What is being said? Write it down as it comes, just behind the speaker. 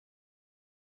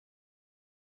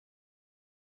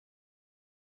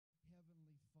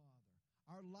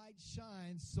our light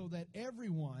shines so that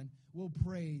everyone will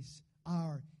praise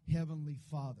our Heavenly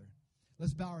Father.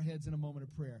 Let's bow our heads in a moment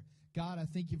of prayer. God, I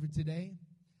thank you for today.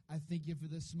 I thank you for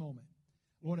this moment.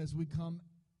 Lord, as we come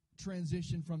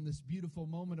transition from this beautiful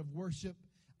moment of worship,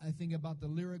 I think about the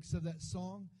lyrics of that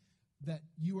song, that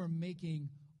you are making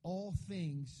all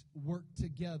things work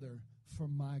together for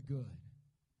my good.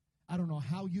 I don't know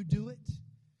how you do it.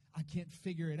 I can't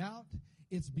figure it out.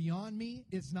 It's beyond me.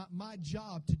 It's not my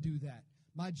job to do that.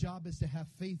 My job is to have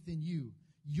faith in you.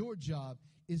 Your job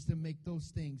is to make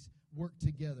those things work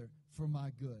together for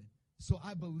my good. So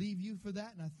I believe you for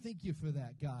that, and I thank you for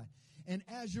that, God. And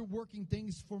as you're working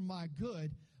things for my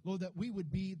good, Lord, that we would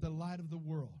be the light of the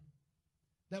world.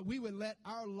 That we would let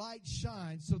our light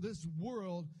shine so this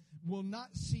world will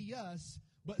not see us,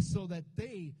 but so that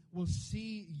they will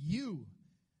see you.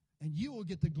 And you will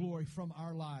get the glory from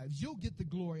our lives. You'll get the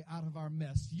glory out of our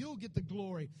mess. You'll get the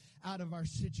glory out of our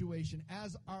situation.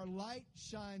 As our light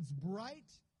shines bright,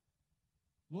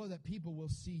 Lord, that people will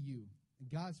see you.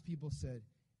 And God's people said,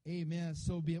 amen,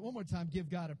 so be it. One more time, give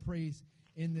God a praise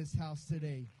in this house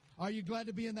today. Are you glad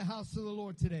to be in the house of the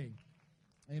Lord today?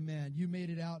 Amen. You made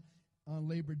it out on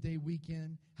Labor Day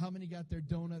weekend. How many got their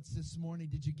donuts this morning?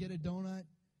 Did you get a donut?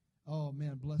 Oh,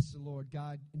 man, bless the Lord.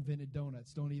 God invented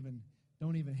donuts. Don't even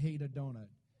hate a donut.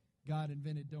 God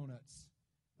invented donuts.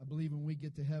 I believe when we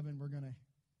get to heaven, we're going to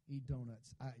eat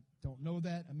donuts. I don't know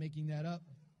that. I'm making that up.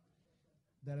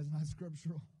 That is not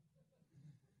scriptural.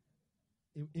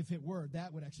 If it were,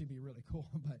 that would actually be really cool.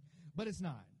 But it's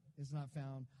not. It's not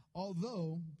found.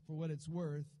 Although, for what it's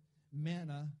worth,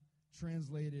 manna,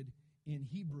 translated in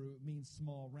Hebrew, means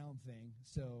small round thing.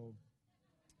 So,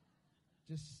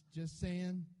 just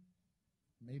saying,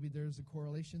 maybe there's a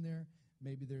correlation there.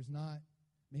 Maybe there's not.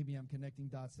 Maybe I'm connecting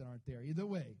dots that aren't there. Either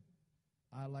way,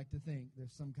 I like to think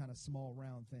there's some kind of small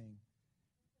round thing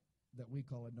that we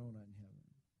call a donut in heaven.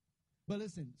 But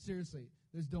listen, seriously,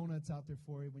 there's donuts out there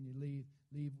for you when you leave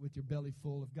with your belly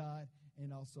full of God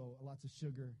and also lots of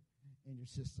sugar in your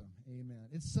system. Amen.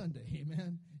 It's Sunday.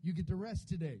 Amen. You get to rest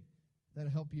today.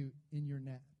 That'll help you in your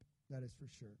nap. That is for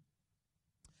sure.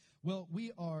 Well,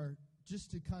 we are,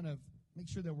 just to kind of make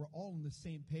sure that we're all on the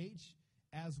same page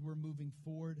as we're moving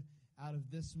forward out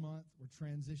of this month. We're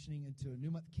transitioning into a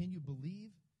new month. Can you believe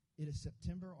it is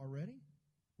September already?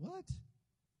 What?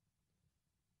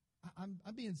 I'm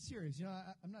being serious. You know,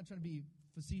 I'm not trying to be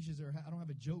facetious, or I don't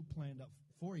have a joke planned up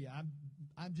for you.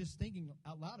 I'm just thinking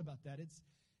out loud about that.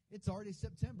 It's already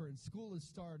September, and school has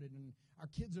started, and our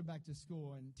kids are back to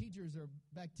school, and teachers are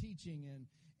back teaching,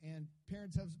 and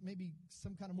parents have maybe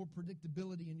some kind of more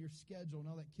predictability in your schedule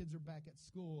now that kids are back at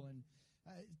school. And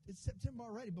it's September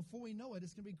already. Before we know it,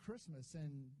 it's going to be Christmas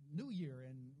and New Year,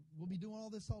 and we'll be doing all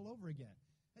this all over again.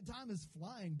 And time is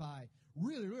flying by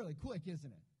really, really quick,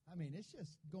 isn't it? I mean, it's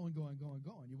just going.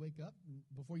 You wake up, and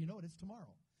before you know it, it's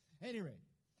tomorrow. Anyway,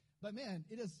 but man,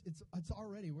 it's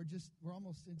already, we're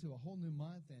almost into a whole new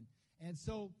month. And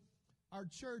so our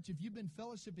church, if you've been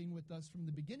fellowshipping with us from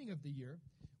the beginning of the year,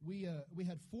 we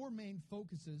had four main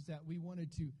focuses that we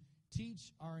wanted to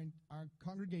teach our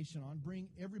congregation on, bring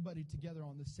everybody together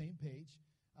on the same page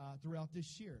throughout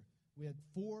this year. We had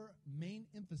four main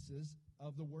emphases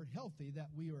of the word healthy that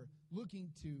we are looking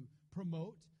to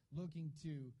promote, looking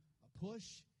to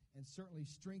push, and certainly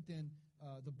strengthen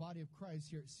the body of Christ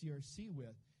here at CRC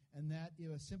with. And that it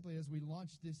was simply, as we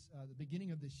launched this, the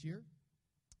beginning of this year,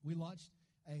 we launched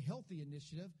a healthy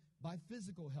initiative by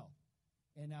physical health.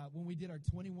 And when we did our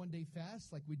 21-day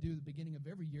fast, like we do at the beginning of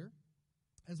every year,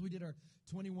 as we did our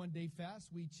 21-day fast,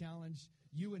 we challenged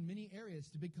you in many areas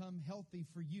to become healthy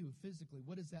for you physically.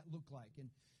 What does that look like? And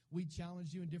we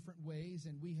challenged you in different ways,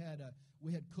 and we had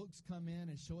cooks come in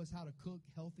and show us how to cook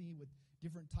healthy with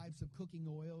different types of cooking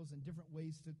oils and different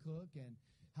ways to cook, and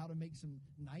how to make some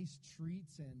nice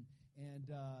treats and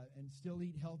still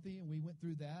eat healthy. And we went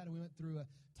through that, and we went through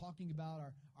talking about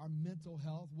our mental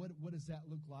health. What does that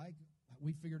look like?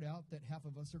 We figured out that half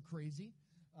of us are crazy.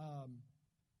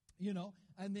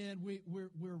 And then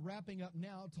we're wrapping up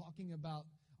now talking about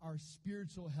our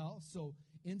spiritual health. So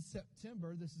in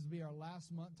September, this will be our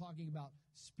last month talking about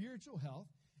spiritual health.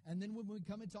 And then when we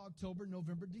come into October,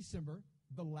 November, December,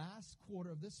 the last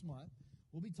quarter of this month,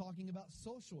 we'll be talking about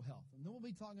social health. And then we'll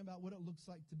be talking about what it looks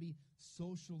like to be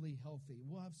socially healthy.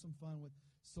 We'll have some fun with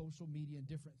social media and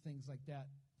different things like that.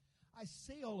 I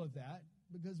say all of that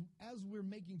because as we're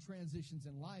making transitions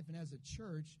in life and as a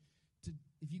church,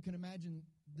 if you can imagine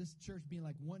this church being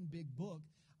like one big book,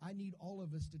 I need all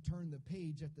of us to turn the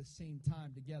page at the same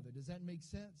time together. Does that make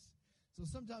sense? So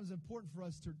sometimes it's important for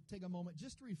us to take a moment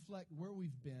just to reflect where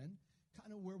we've been,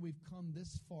 kind of where we've come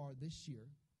this far this year,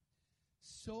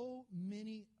 So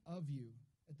many of you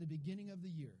at the beginning of the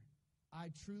year, I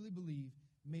truly believe,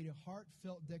 made a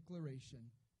heartfelt declaration,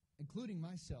 including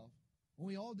myself, when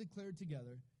we all declared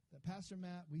together that, Pastor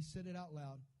Matt, we said it out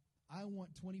loud, I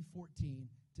want 2014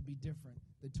 to be different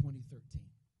than 2013.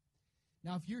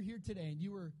 Now, if you're here today and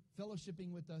you were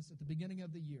fellowshipping with us at the beginning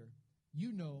of the year,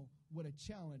 you know what a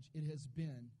challenge it has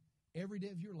been every day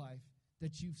of your life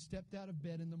that you've stepped out of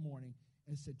bed in the morning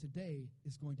and said, today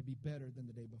is going to be better than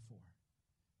the day before.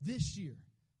 This year,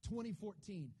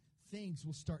 2014, things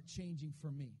will start changing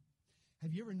for me.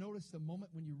 Have you ever noticed the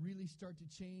moment when you really start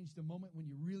to change, the moment when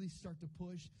you really start to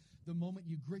push, the moment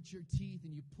you grit your teeth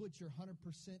and you put your 100%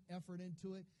 effort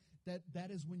into it,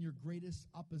 that is when your greatest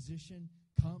opposition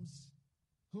comes?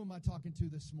 Who am I talking to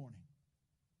this morning?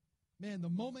 Man, the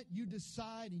moment you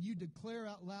decide and you declare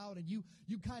out loud and you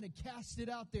kind of cast it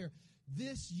out there,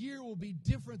 this year will be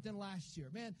different than last year.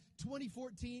 Man,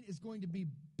 2014 is going to be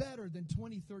better than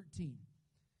 2013.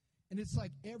 And it's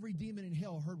like every demon in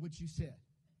hell heard what you said.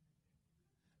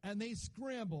 And they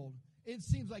scrambled. It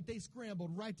seems like they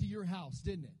scrambled right to your house,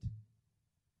 didn't it?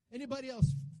 Anybody else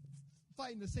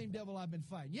fighting the same devil I've been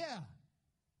fighting? Yeah.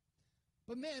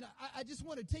 But man, I just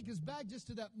want to take us back just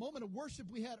to that moment of worship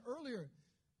we had earlier,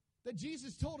 that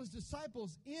Jesus told his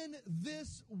disciples, in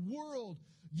this world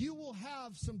you will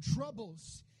have some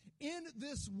troubles. In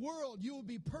this world you will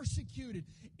be persecuted.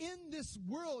 In this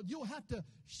world you'll have to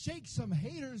shake some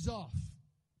haters off.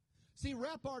 See,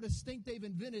 rap artists think they've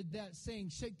invented that saying,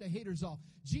 shake the haters off.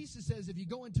 Jesus says if you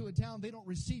go into a town, they don't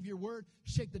receive your word,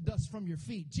 shake the dust from your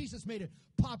feet. Jesus made it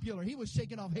popular. He was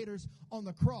shaking off haters on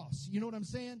the cross. You know what I'm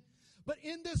saying? But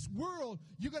in this world,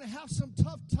 you're going to have some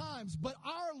tough times. But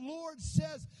our Lord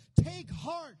says, take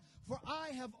heart, for I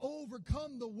have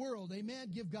overcome the world.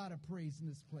 Amen? Give God a praise in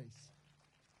this place.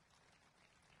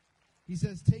 He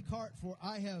says, take heart, for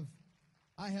I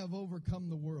have overcome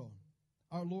the world.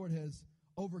 Our Lord has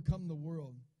overcome the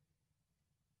world.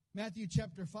 Matthew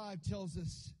chapter 5 tells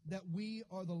us that we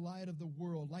are the light of the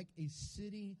world, like a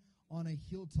city on a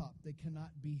hilltop that cannot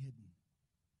be hidden.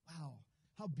 Wow.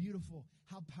 How beautiful,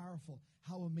 how powerful,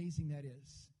 how amazing that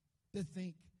is. To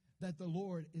think that the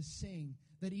Lord is saying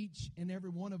that each and every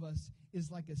one of us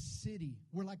is like a city.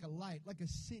 We're like a light, like a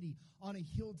city on a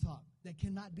hilltop that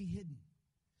cannot be hidden.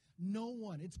 No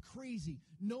one, it's crazy,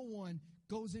 no one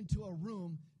goes into a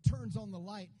room, turns on the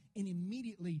light, and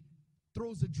immediately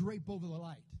throws a drape over the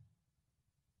light.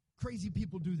 Crazy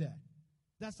people do that.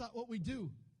 That's not what we do.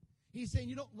 He's saying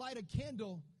you don't light a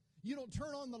candle, you don't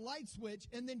turn on the light switch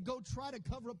and then go try to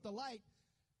cover up the light.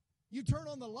 You turn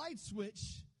on the light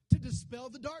switch to dispel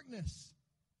the darkness,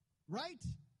 right?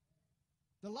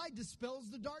 The light dispels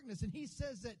the darkness. And he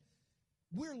says that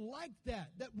we're like that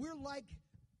we're like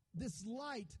this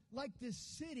light, like this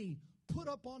city put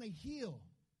up on a hill,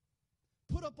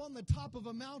 put up on the top of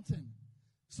a mountain,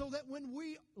 so that when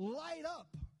we light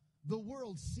up, the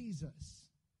world sees us.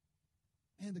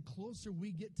 And the closer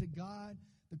we get to God,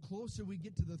 the closer we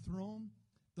get to the throne,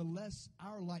 the less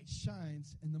our light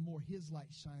shines and the more his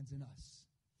light shines in us.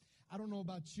 I don't know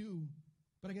about you,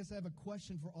 but I guess I have a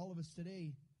question for all of us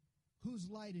today. Whose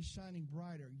light is shining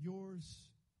brighter, yours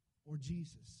or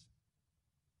Jesus?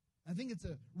 I think it's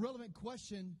a relevant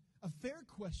question, a fair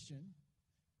question,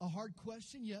 a hard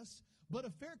question, yes, but a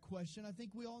fair question I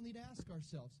think we all need to ask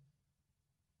ourselves.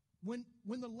 When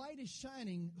the light is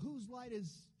shining, whose light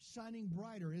is shining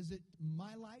brighter? Is it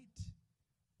my light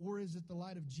or is it the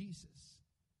light of Jesus?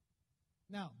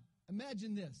 Now,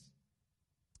 imagine this.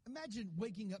 Imagine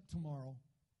waking up tomorrow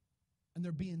and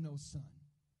there being no sun.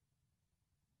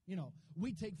 You know,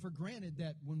 we take for granted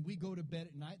that when we go to bed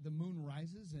at night, the moon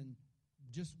rises, and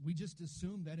we just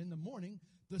assume that in the morning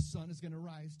the sun is going to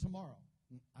rise tomorrow.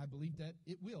 I believe that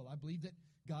it will. I believe that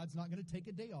God's not going to take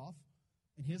a day off,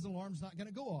 and his alarm's not going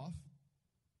to go off,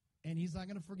 and he's not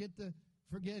going to forget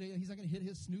it. He's not going to hit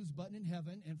his snooze button in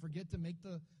heaven and forget to make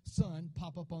the sun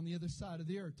pop up on the other side of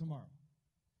the earth tomorrow.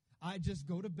 I just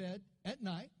go to bed at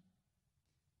night,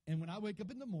 and when I wake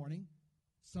up in the morning,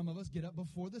 some of us get up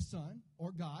before the sun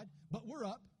or God, but we're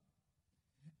up,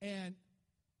 and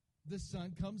the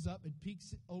sun comes up, it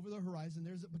peaks over the horizon.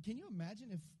 But can you imagine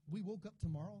if we woke up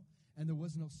tomorrow and there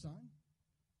was no sun?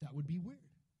 That would be weird.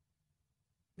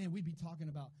 Man, we'd be talking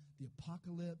about the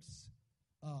apocalypse,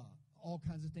 all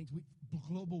kinds of things.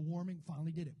 Global warming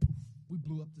finally did it. Poof, we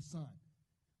blew up the sun.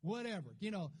 Whatever.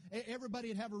 You know, everybody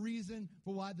would have a reason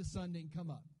for why the sun didn't come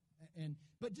up.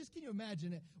 But just can you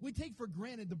imagine it? We take for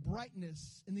granted the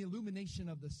brightness and the illumination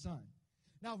of the sun.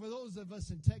 Now, for those of us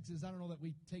in Texas, I don't know that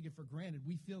we take it for granted.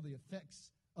 We feel the effects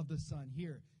of the sun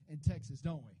here in Texas,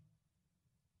 don't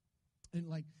we? And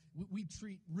like we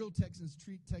treat, real Texans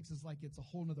treat Texas like it's a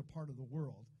whole other part of the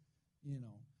world. You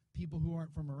know, people who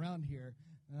aren't from around here,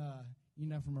 you're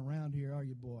not from around here, are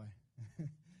you, boy?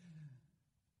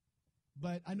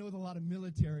 But I know a lot of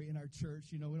military in our church.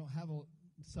 You know, we don't have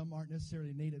some aren't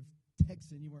necessarily native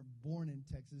Texan. You weren't born in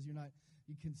Texas.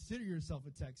 You consider yourself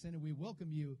a Texan, and we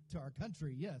welcome you to our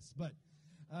country, yes. But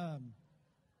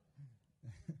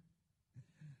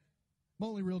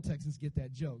only real Texans get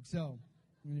that joke. So,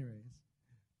 anyways.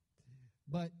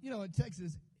 But, you know, in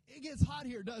Texas, it gets hot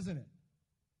here, doesn't it?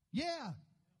 Yeah.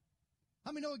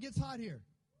 How many know it gets hot here?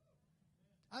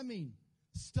 I mean,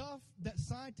 stuff that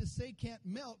scientists say can't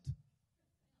melt,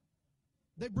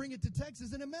 they bring it to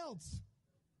Texas and it melts.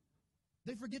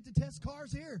 They forget to test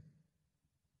cars here.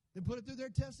 They put it through their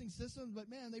testing system, but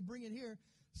man, they bring it here.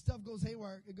 Stuff goes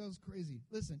haywire. It goes crazy.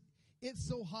 Listen, it's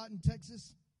so hot in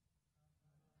Texas,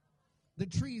 the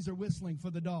trees are whistling for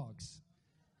the dogs.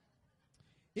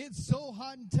 It's so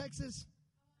hot in Texas,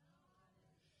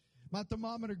 my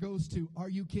thermometer goes to, are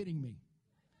you kidding me?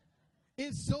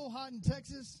 It's so hot in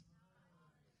Texas,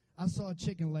 I saw a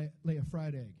chicken lay a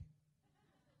fried egg.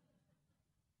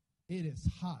 It is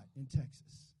hot in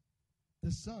Texas.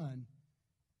 The sun,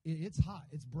 it's hot.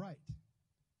 It's bright.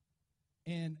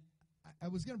 And I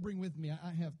was going to bring with me,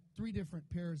 I have 3 different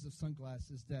pairs of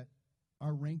sunglasses that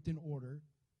are ranked in order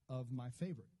of my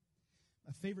favorite.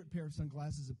 My favorite pair of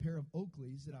sunglasses is a pair of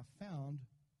Oakleys that I found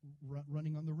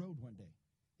running on the road one day.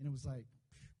 And it was like,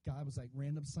 God was like,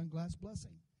 random sunglass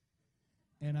blessing.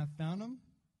 And I found them,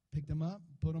 picked them up,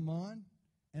 put them on,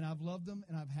 and I've loved them,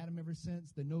 and I've had them ever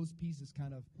since. The nose piece is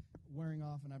kind of wearing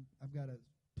off, and I've got to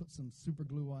put some super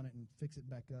glue on it and fix it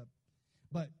back up.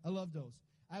 But I love those.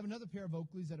 I have another pair of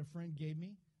Oakleys that a friend gave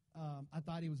me. I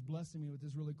thought he was blessing me with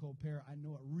this really cool pair. I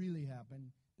know it really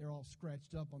happened. They're all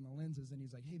scratched up on the lenses, and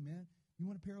he's like, hey, man, you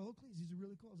want a pair of Oakleys? These are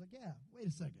really cool. I was like, yeah, wait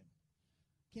a second.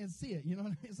 Can't see it. You know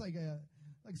what I mean? It's like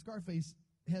Scarface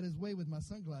had his way with my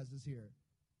sunglasses here.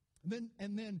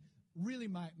 And then really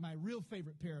my real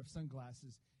favorite pair of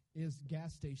sunglasses is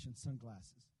gas station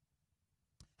sunglasses.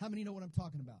 How many know what I'm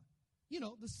talking about? You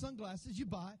know, the sunglasses you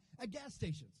buy at gas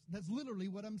stations. That's literally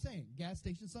what I'm saying, gas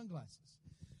station sunglasses.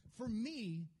 For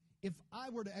me, if I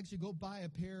were to actually go buy a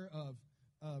pair of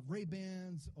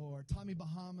Ray-Bans or Tommy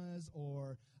Bahamas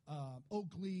or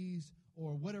Oakleys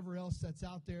or whatever else that's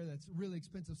out there that's really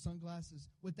expensive sunglasses,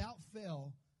 without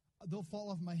fail, they'll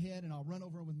fall off my head and I'll run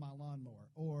over them with my lawnmower,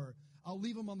 or I'll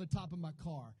leave them on the top of my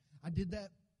car. I did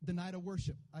that the night of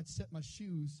worship. I'd set my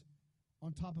shoes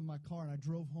on top of my car and I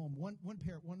drove home. One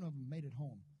of them made it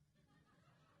home.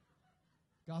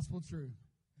 Gospel truth.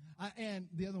 And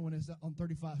the other one is on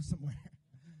 35 somewhere.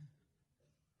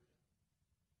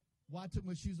 Why I took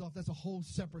my shoes off, that's a whole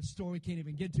separate story can't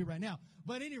even get to right now.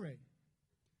 But at any rate,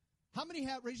 how many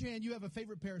raise your hand, you have a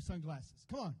favorite pair of sunglasses?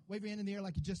 Come on, wave your hand in the air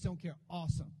like you just don't care.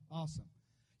 Awesome, awesome.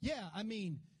 Yeah, I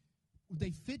mean,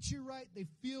 they fit you right, they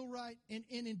feel right. And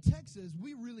in Texas,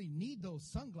 we really need those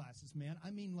sunglasses, man.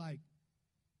 I mean, like,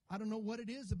 I don't know what it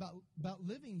is about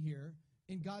living here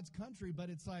in God's country, but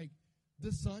it's like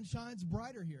the sun shines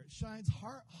brighter here. It shines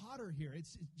hotter here. It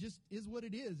just is what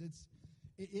it is.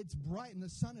 It's bright, and the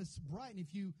sun is bright. And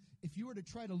if you were to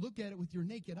try to look at it with your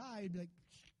naked eye, you'd be like,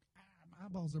 my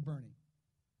eyeballs are burning,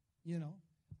 you know.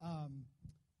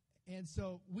 And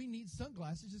so we need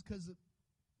sunglasses just because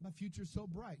my future's so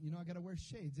bright. You know, I got to wear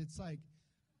shades. It's like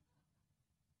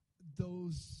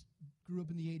those grew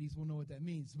up in the 80s will know what that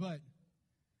means.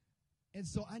 And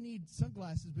so I need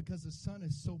sunglasses because the sun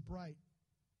is so bright.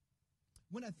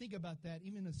 When I think about that,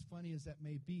 even as funny as that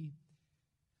may be,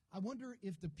 I wonder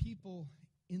if the people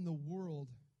in the world,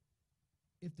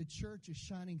 if the church is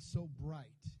shining so bright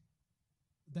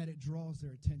that it draws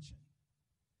their attention.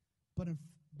 But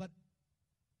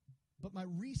my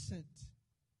recent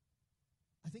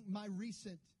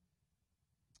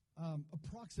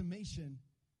approximation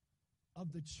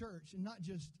of the church, and not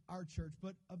just our church,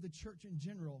 but of the church in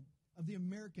general, of the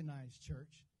Americanized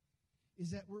church,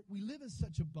 is that we live in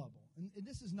such a bubble. And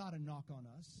this is not a knock on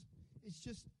us. It's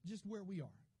just where we are.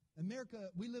 America,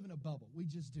 we live in a bubble. We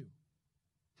just do.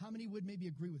 How many would maybe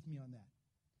agree with me on that?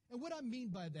 And what I mean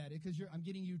by that, because I'm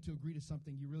getting you to agree to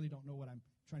something you really don't know what I'm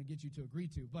trying to get you to agree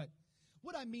to. But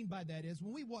what I mean by that is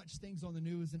when we watch things on the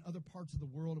news in other parts of the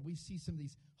world and we see some of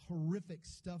these horrific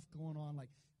stuff going on, like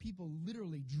people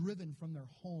literally driven from their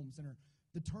homes and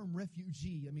the term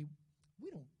refugee, I mean, we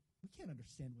can't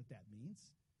understand what that means.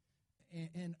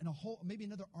 and a whole, maybe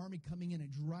another army coming in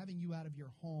and driving you out of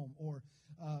your home, or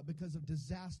because of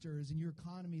disasters and your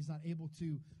economy is not able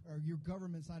to, or your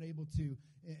government's not able to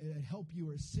help you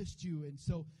or assist you, and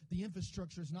so the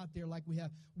infrastructure is not there like we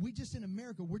have. We just in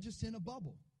America, we're just in a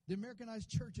bubble. The Americanized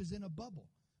church is in a bubble.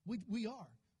 We are.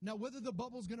 Now, whether the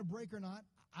bubble's going to break or not,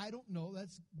 I don't know.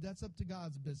 That's up to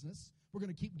God's business. We're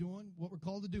going to keep doing what we're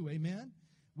called to do. Amen?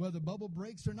 Whether the bubble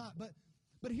breaks or not.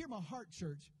 But hear my heart,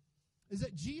 church, is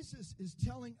that Jesus is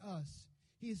telling us,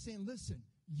 he is saying, listen,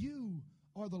 you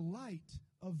are the light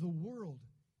of the world.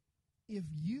 If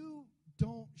you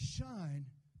don't shine,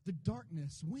 the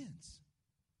darkness wins.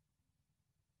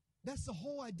 That's the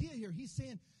whole idea here. He's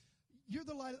saying, you're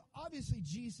the light. Obviously,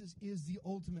 Jesus is the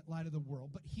ultimate light of the world,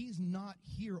 but he's not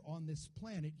here on this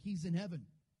planet. He's in heaven.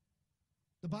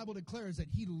 The Bible declares that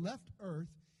he left earth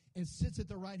and sits at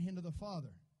the right hand of the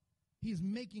Father. He's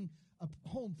making a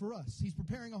home for us. He's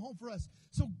preparing a home for us.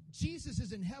 So Jesus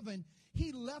is in heaven.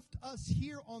 He left us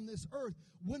here on this earth.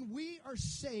 When we are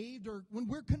saved, or when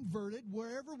we're converted,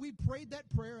 wherever we prayed that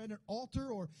prayer at an altar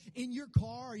or in your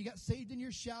car, or you got saved in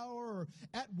your shower or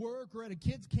at work or at a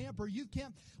kids camp or youth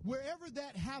camp, wherever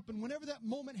that happened, whenever that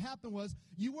moment happened was,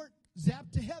 you weren't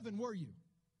zapped to heaven, were you?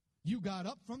 You got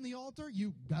up from the altar.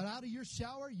 You got out of your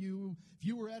shower. If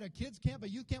you were at a kids camp, a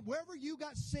youth camp, wherever you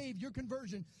got saved, your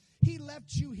conversion, he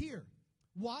left you here.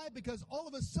 Why? Because all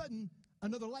of a sudden,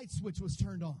 another light switch was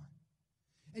turned on.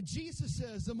 And Jesus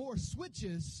says, the more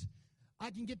switches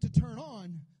I can get to turn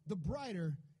on, the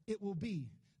brighter it will be.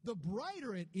 The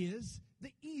brighter it is,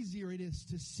 the easier it is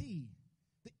to see.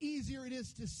 The easier it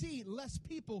is to see, less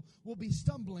people will be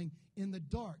stumbling in the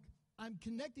dark. I'm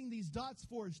connecting these dots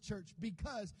for us, church,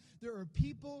 because there are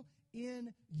people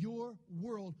in your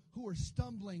world who are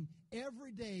stumbling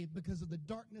every day because of the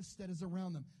darkness that is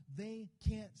around them. They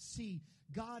can't see.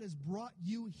 God has brought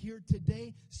you here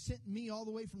today, sent me all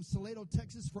the way from Salado,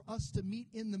 Texas, for us to meet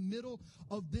in the middle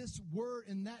of this word,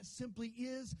 and that simply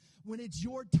is, when it's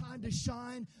your time to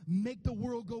shine, make the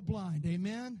world go blind.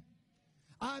 Amen?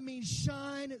 I mean,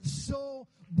 shine so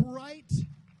bright.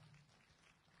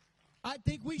 I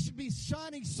think we should be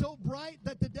shining so bright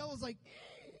that the devil's like,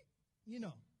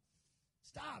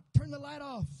 stop, turn the light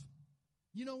off.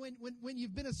 You know, when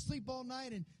you've been asleep all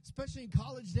night, and especially in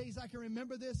college days, I can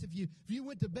remember this. If you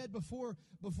went to bed before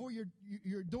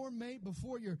your dorm mate,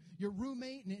 before your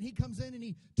roommate, and he comes in and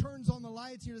he turns on the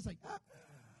lights, you're just like,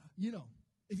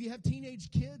 If you have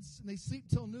teenage kids and they sleep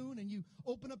till noon and you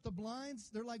open up the blinds,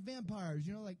 they're like vampires,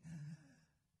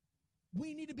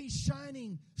 we need to be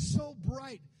shining so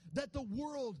bright that the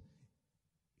world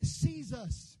sees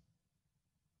us,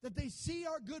 that they see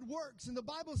our good works. And the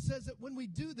Bible says that when we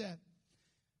do that,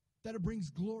 that it brings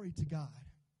glory to God.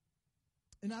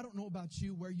 And I don't know about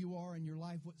you, where you are in your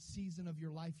life, what season of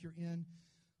your life you're in,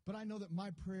 but I know that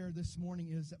my prayer this morning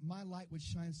is that my light would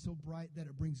shine so bright that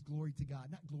it brings glory to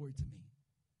God, not glory to me.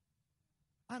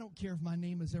 I don't care if my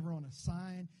name is ever on a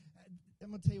sign. I'm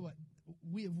going to tell you what,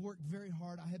 we have worked very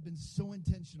hard. I have been so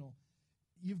intentional.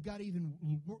 You've got to even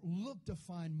look to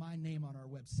find my name on our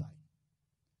website,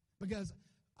 because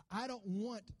I don't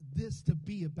want this to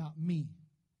be about me.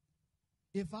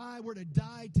 If I were to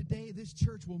die today, this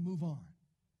church will move on.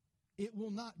 It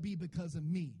will not be because of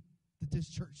me that this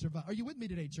church survives. Are you with me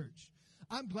today, church?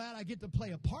 I'm glad I get to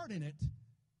play a part in it,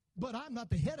 but I'm not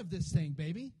the head of this thing,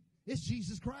 baby. It's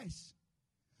Jesus Christ.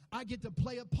 I get to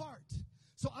play a part.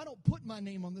 So I don't put my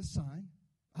name on the sign.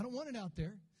 I don't want it out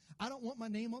there. I don't want my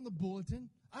name on the bulletin.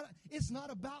 It's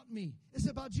not about me. It's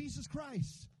about Jesus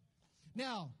Christ.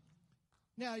 Now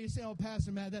you say, "Oh,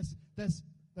 Pastor Matt, that's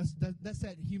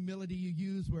that humility you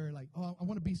use where like, oh, I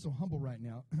want to be so humble right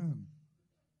now."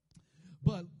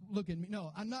 But look at me.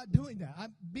 No, I'm not doing that.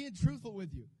 I'm being truthful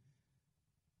with you.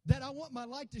 That I want my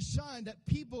light to shine, that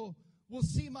people will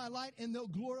see my light and they'll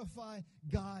glorify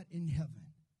God in heaven.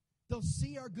 They'll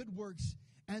see our good works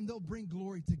and they'll bring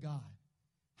glory to God.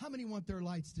 How many want their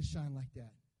lights to shine like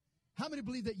that? How many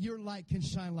believe that your light can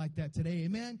shine like that today?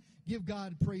 Amen? Give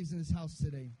God praise in his house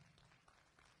today.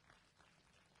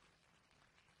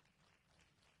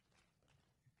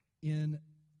 In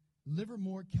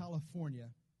Livermore, California,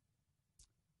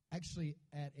 actually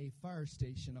at a fire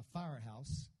station, a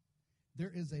firehouse,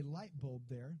 there is a light bulb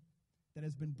there that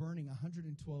has been burning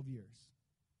 112 years.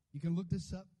 You can look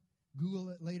this up, Google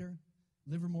it later.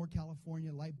 Livermore,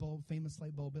 California, light bulb, famous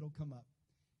light bulb, it'll come up.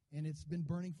 And it's been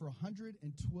burning for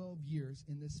 112 years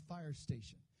in this fire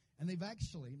station. And they've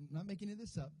actually, not making any of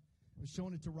this up, I was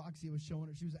showing it to Roxy, I was showing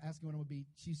her, she was asking when it would be,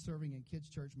 she's serving in kids'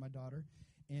 church, my daughter,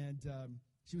 and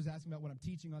she was asking about what I'm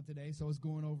teaching on today, so I was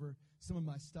going over some of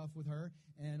my stuff with her,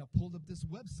 and I pulled up this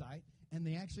website, and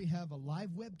they actually have a live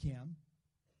webcam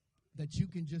that you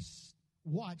can just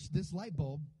watch this light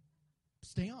bulb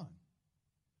stay on.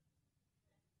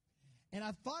 And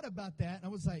I thought about that, and I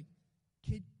was like,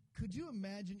 could you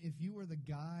imagine if you were the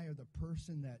guy or the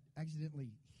person that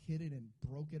accidentally hit it and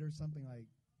broke it or something? Like,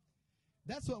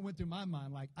 that's what went through my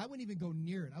mind. Like, I wouldn't even go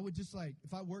near it. I would just, like,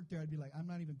 if I worked there, I'd be like, I'm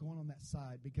not even going on that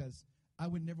side because I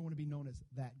would never want to be known as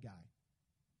that guy.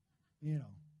 You know.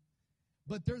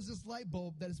 But there's this light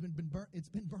bulb that has been it's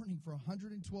been burning for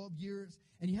 112 years,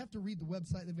 and you have to read the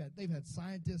website. They've had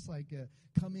scientists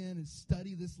come in and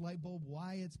study this light bulb,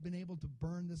 why it's been able to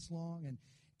burn this long,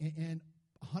 and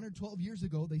 112 years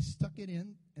ago they stuck it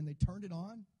in and they turned it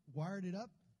on, wired it up,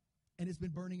 and it's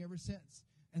been burning ever since.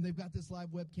 And they've got this live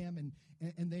webcam,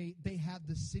 and they have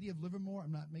the city of Livermore.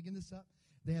 I'm not making this up.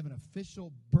 They have an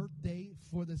official birthday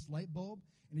for this light bulb,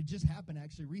 and it just happened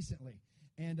actually recently.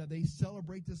 And they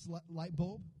celebrate this light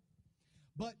bulb.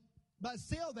 But I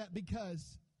say all that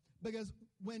because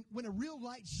when a real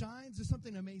light shines, there's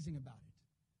something amazing about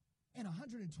it. And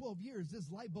 112 years, this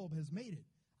light bulb has made it.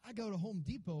 I go to Home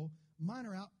Depot, mine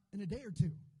are out in a day or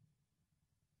two.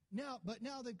 Now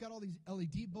they've got all these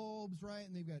LED bulbs, right?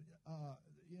 And they've got,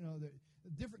 the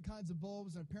different kinds of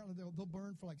bulbs, and apparently they'll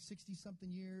burn for like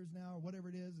 60-something years now, or whatever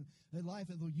it is. And in life,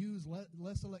 they'll use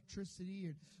less electricity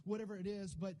or whatever it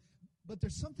is. But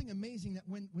there's something amazing that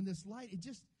when this light,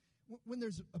 when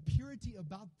there's a purity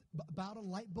about a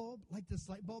light bulb, like this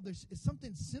light bulb, it's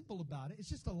something simple about it. It's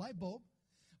just a light bulb,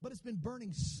 but it's been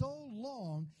burning so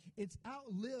long, it's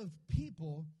outlived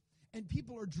people, and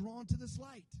people are drawn to this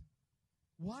light.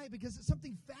 Why? Because it's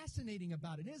something fascinating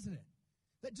about it, isn't it?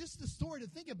 That just the story to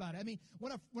think about it. I mean,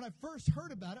 when I first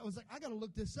heard about it, I was like, I got to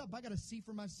look this up. I got to see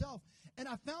for myself. And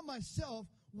I found myself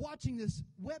watching this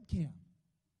webcam.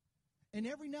 And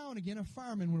every now and again, a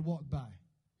fireman would walk by,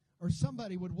 or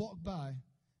somebody would walk by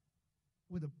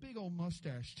with a big old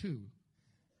mustache, too.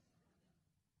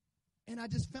 And I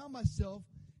just found myself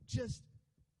just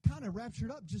kind of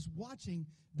raptured up just watching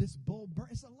this bulb burn.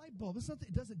 It's a light bulb. It's something,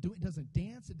 it doesn't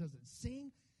dance, it doesn't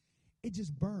sing. It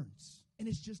just burns, and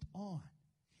it's just on.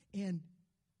 And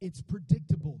it's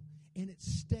predictable, and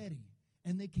it's steady,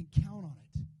 and they can count on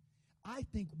it. I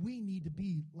think we need to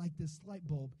be like this light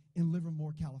bulb in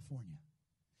Livermore, California.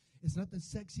 There's nothing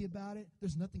sexy about it.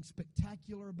 There's nothing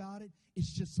spectacular about it.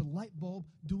 It's just a light bulb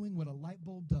doing what a light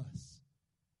bulb does.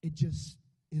 It just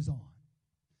is on.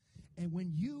 And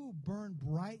when you burn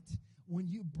bright, when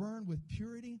you burn with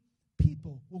purity,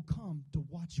 people will come to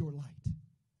watch your light.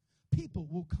 People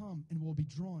will come and will be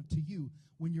drawn to you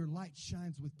when your light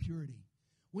shines with purity.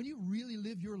 When you really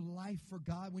live your life for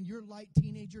God, when your light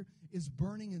teenager is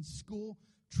burning in school,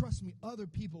 trust me, other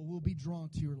people will be drawn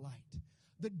to your light.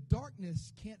 The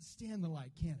darkness can't stand the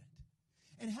light, can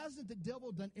it? And hasn't the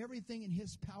devil done everything in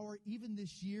his power, even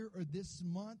this year or this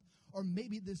month or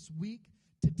maybe this week,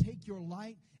 to take your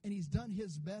light? And he's done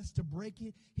his best to break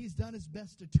it. He's done his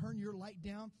best to turn your light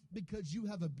down because you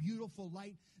have a beautiful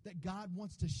light that God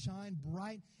wants to shine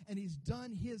bright. And he's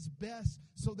done his best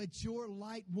so that your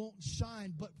light won't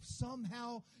shine. But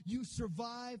somehow you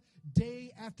survive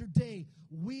day after day,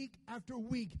 week after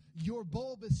week. Your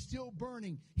bulb is still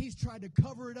burning. He's tried to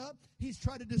cover it up. He's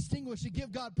tried to distinguish and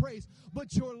give God praise.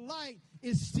 But your light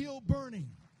is still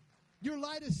burning. Your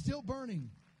light is still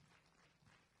burning.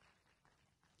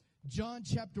 John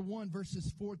chapter 1,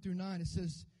 verses 4 through 9, it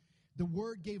says, the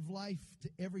Word gave life to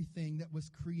everything that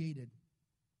was created.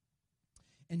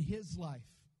 And his life,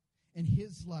 and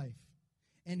his life,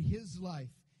 and his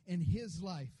life, and his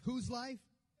life. Whose life?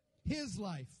 His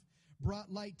life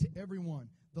brought light to everyone.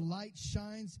 The light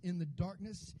shines in the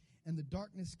darkness, and the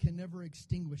darkness can never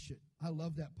extinguish it. I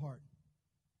love that part.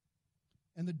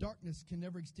 And the darkness can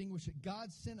never extinguish it.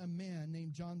 God sent a man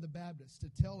named John the Baptist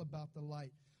to tell about the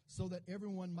light, so that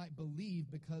everyone might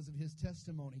believe because of his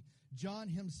testimony. John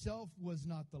himself was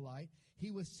not the light.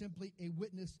 He was simply a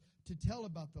witness to tell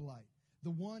about the light.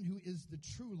 The one who is the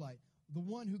true light, the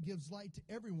one who gives light to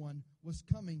everyone, was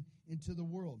coming into the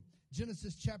world.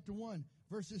 Genesis chapter 1,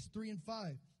 verses 3 and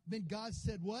 5. Then God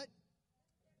said what?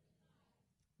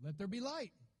 Let there be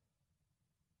light.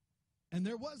 And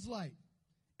there was light.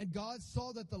 And God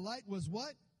saw that the light was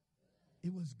what?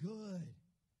 It was good.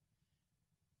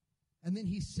 And then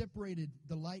he separated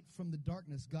the light from the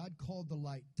darkness. God called the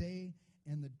light day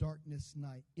and the darkness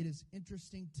night. It is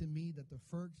interesting to me that the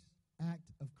first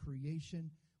act of creation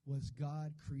was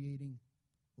God creating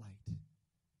light.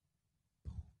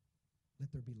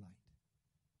 Let there be light.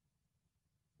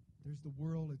 There's the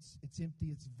world. It's empty.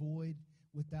 It's void,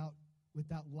 without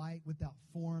without light, without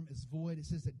form, is void. It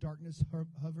says that darkness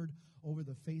hovered over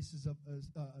the faces of,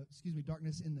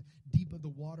 darkness in the deep of the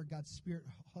water. God's Spirit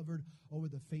hovered over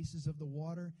the faces of the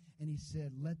water, and he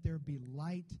said, let there be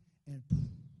light, and poof,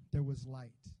 there was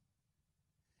light.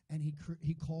 And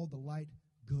he called the light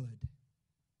good.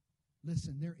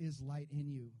 Listen, there is light in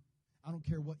you. I don't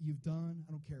care what you've done.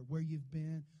 I don't care where you've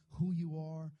been, who you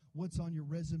are, what's on your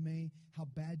resume, how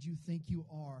bad you think you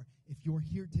are. If you're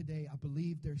here today, I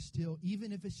believe there's still,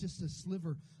 even if it's just a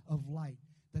sliver of light,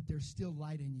 that there's still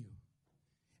light in you.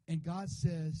 And God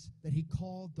says that he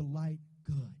called the light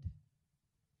good.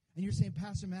 And you're saying,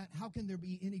 Pastor Matt, how can there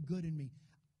be any good in me?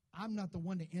 I'm not the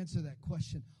one to answer that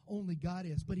question. Only God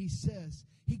is. But he says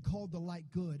he called the light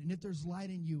good. And if there's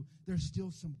light in you, there's still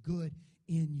some good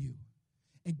in you.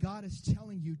 And God is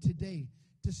telling you today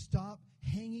to stop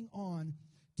hanging on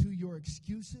to your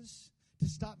excuses, to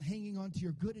stop hanging on to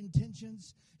your good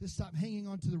intentions, to stop hanging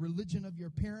on to the religion of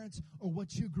your parents or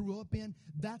what you grew up in.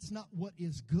 That's not what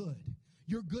is good.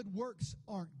 Your good works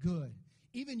aren't good.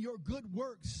 Even your good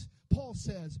works, Paul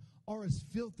says, are as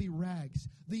filthy rags.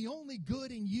 The only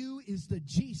good in you is the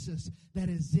Jesus that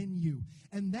is in you.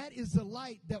 And that is the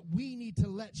light that we need to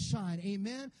let shine.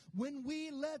 Amen? When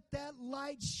we let that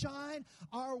light shine,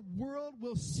 our world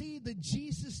will see the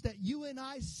Jesus that you and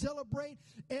I celebrate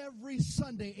every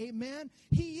Sunday. Amen?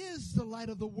 He is the light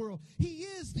of the world. He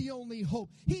is the only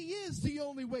hope. He is the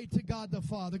only way to God the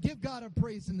Father. Give God a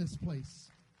praise in this place.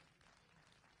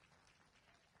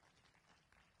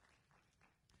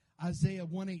 Isaiah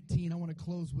 1:18, I want to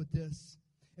close with this.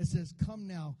 It says, come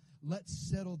now, let's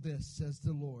settle this, says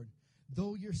the Lord.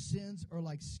 Though your sins are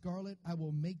like scarlet, I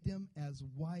will make them as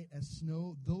white as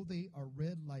snow. Though they are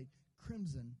red like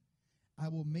crimson, I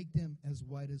will make them as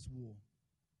white as wool.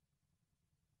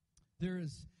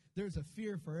 There's a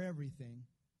fear for everything.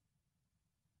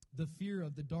 The fear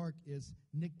of the dark is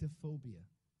nyctophobia.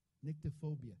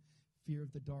 Nyctophobia, fear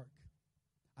of the dark.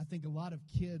 I think a lot of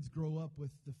kids grow up with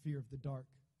the fear of the dark.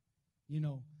 You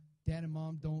know, dad and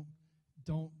mom don't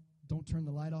turn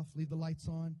the light off, leave the lights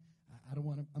on. I don't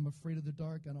want to. I'm afraid of the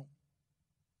dark.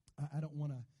 I don't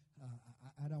want to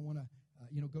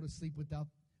go to sleep without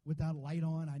a light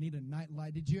on. I need a night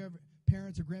light. Did you ever,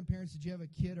 parents or grandparents, did you have a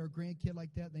kid or a grandkid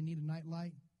like that? They need a night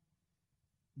light.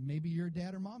 Maybe you're a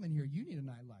dad or mom in here. You need a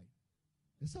night light.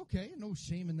 It's okay. No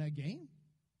shame in that game.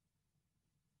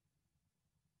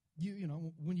 You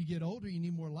know, when you get older, you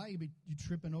need more light. You're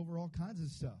tripping over all kinds of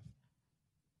stuff.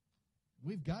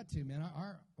 We've got to, man.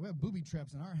 We have booby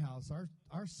traps in our house.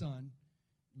 Our son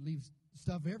leaves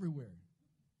stuff everywhere.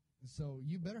 So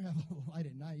you better have a light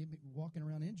at night. You'll be walking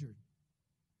around injured.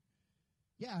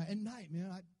 Yeah, at night, man,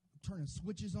 I'm turning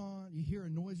switches on. You hear a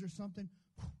noise or something.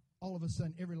 All of a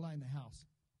sudden, every light in the house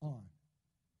on.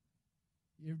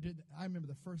 I remember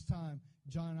the first time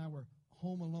John and I were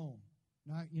home alone.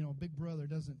 Now, big brother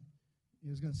he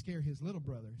was going to scare his little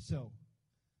brother. So,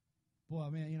 boy,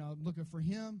 man, I'm looking for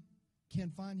him.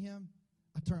 Can't find him.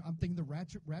 I'm thinking the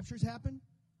rapture's happened.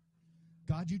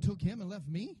 God, you took him and left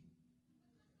me?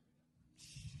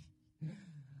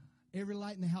 Every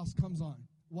light in the house comes on.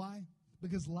 Why?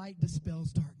 Because light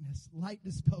dispels darkness. Light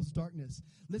dispels darkness.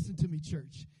 Listen to me,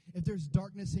 church. If there's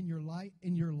darkness in your life,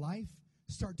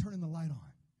 start turning the light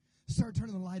on. Start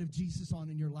turning the light of Jesus on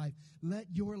in your life. Let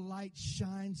your light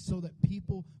shine so that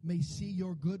people may see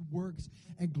your good works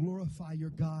and glorify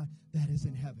your God that is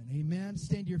in heaven. Amen.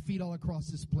 Stand to your feet all across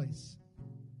this place.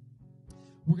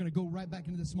 We're going to go right back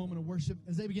into this moment of worship.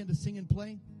 As they begin to sing and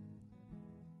play,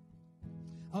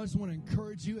 I just want to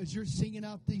encourage you as you're singing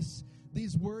out these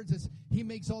words, as he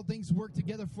makes all things work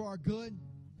together for our good,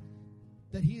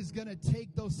 that he is going to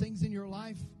take those things in your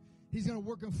life. He's going to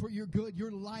work them for your good.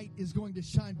 Your light is going to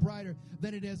shine brighter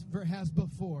than it ever has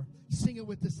before. Sing it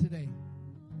with us today.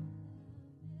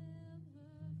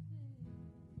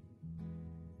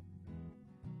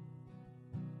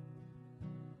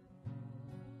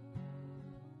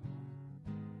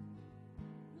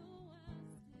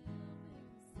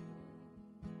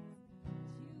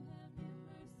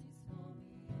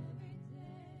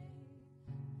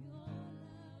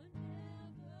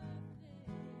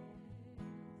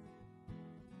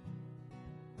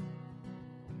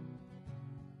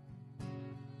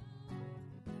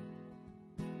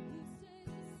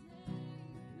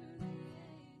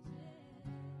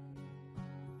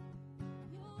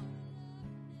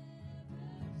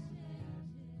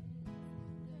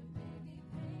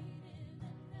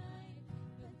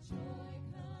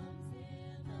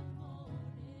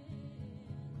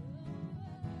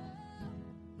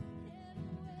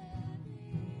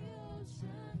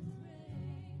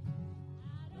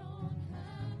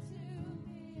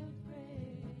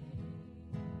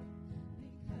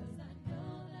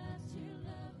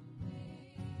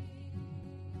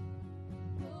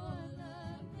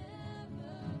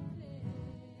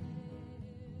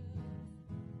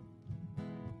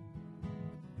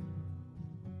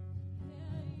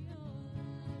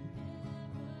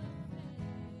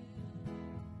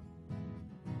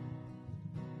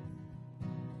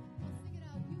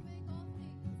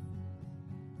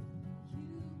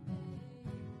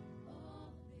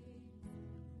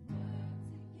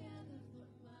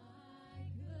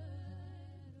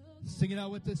 Sing it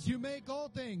out with us. You make all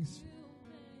things.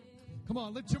 Come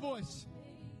on, lift your voice.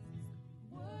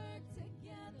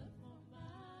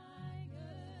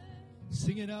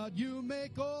 Sing it out. You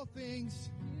make all things.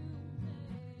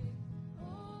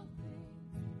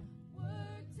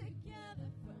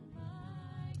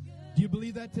 Do you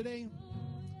believe that today?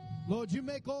 Lord, you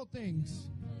make all things.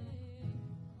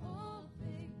 All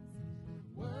things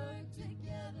work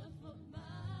together for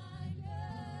my good.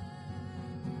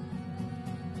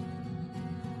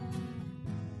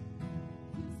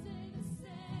 You stay the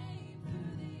same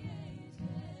through the ages.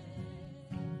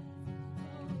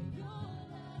 Oh, your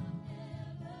love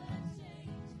never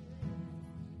changes.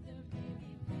 There may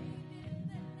be pain in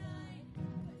the night,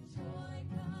 but joy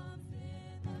comes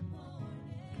in the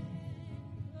morning.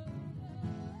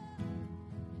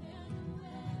 And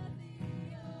where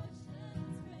the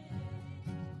oceans rage,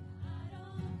 I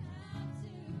don't have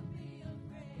to be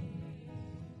afraid,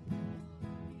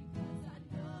 because I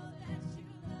know that you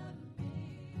love me.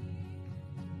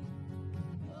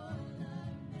 Your love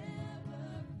never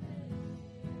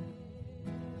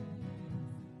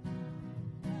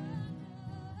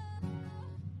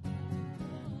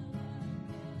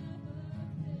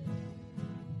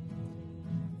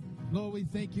Lord, we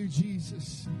thank you,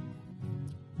 Jesus.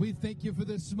 We thank you for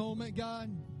this moment, God.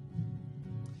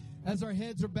 As our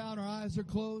heads are bowed, our eyes are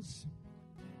closed.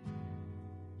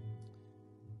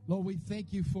 Lord, we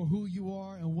thank you for who you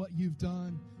are and what you've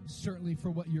done, certainly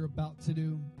for what you're about to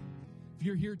do. If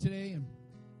you're here today, and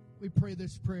we pray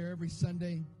this prayer every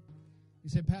Sunday, you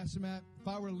say, Pastor Matt, if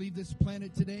I were to leave this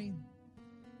planet today,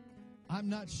 I'm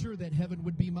not sure that heaven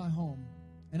would be my home.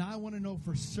 And I want to know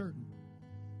for certain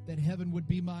that heaven would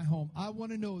be my home. I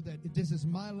want to know that if this is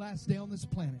my last day on this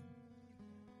planet,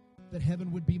 that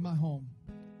heaven would be my home.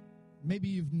 Maybe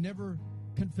you've never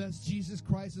confessed Jesus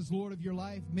Christ as Lord of your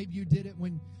life. Maybe you did it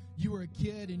when you were a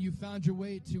kid and you found your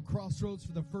way to Crossroads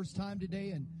for the first time today,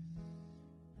 and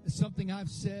something I've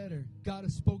said or God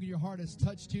has spoken to your heart has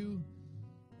touched you,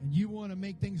 and you want to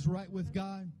make things right with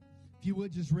God. If you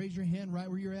would, just raise your hand right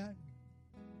where you're at.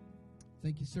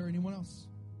 Thank you, sir. Anyone else?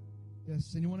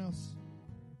 Yes, anyone else?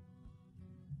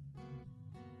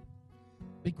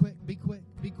 Be quick, be quick,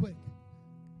 be quick.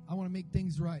 I want to make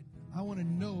things right. I want to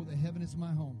know that heaven is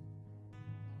my home.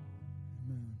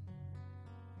 Amen.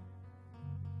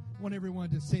 I want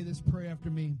everyone to say this prayer after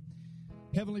me.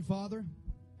 Heavenly Father,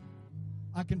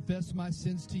 I confess my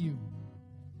sins to you.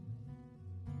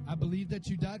 I believe that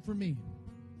you died for me,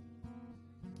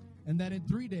 and that in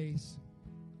 3 days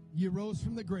you rose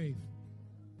from the grave.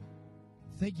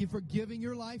 Thank you for giving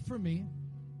your life for me.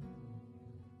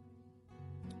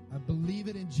 I believe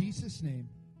it in Jesus' name.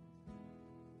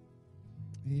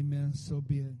 Amen. So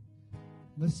be it.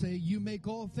 Let's say, you make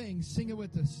all things. Sing it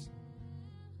with us.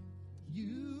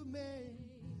 You make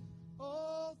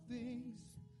all things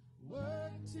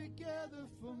work together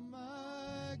for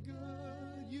my good.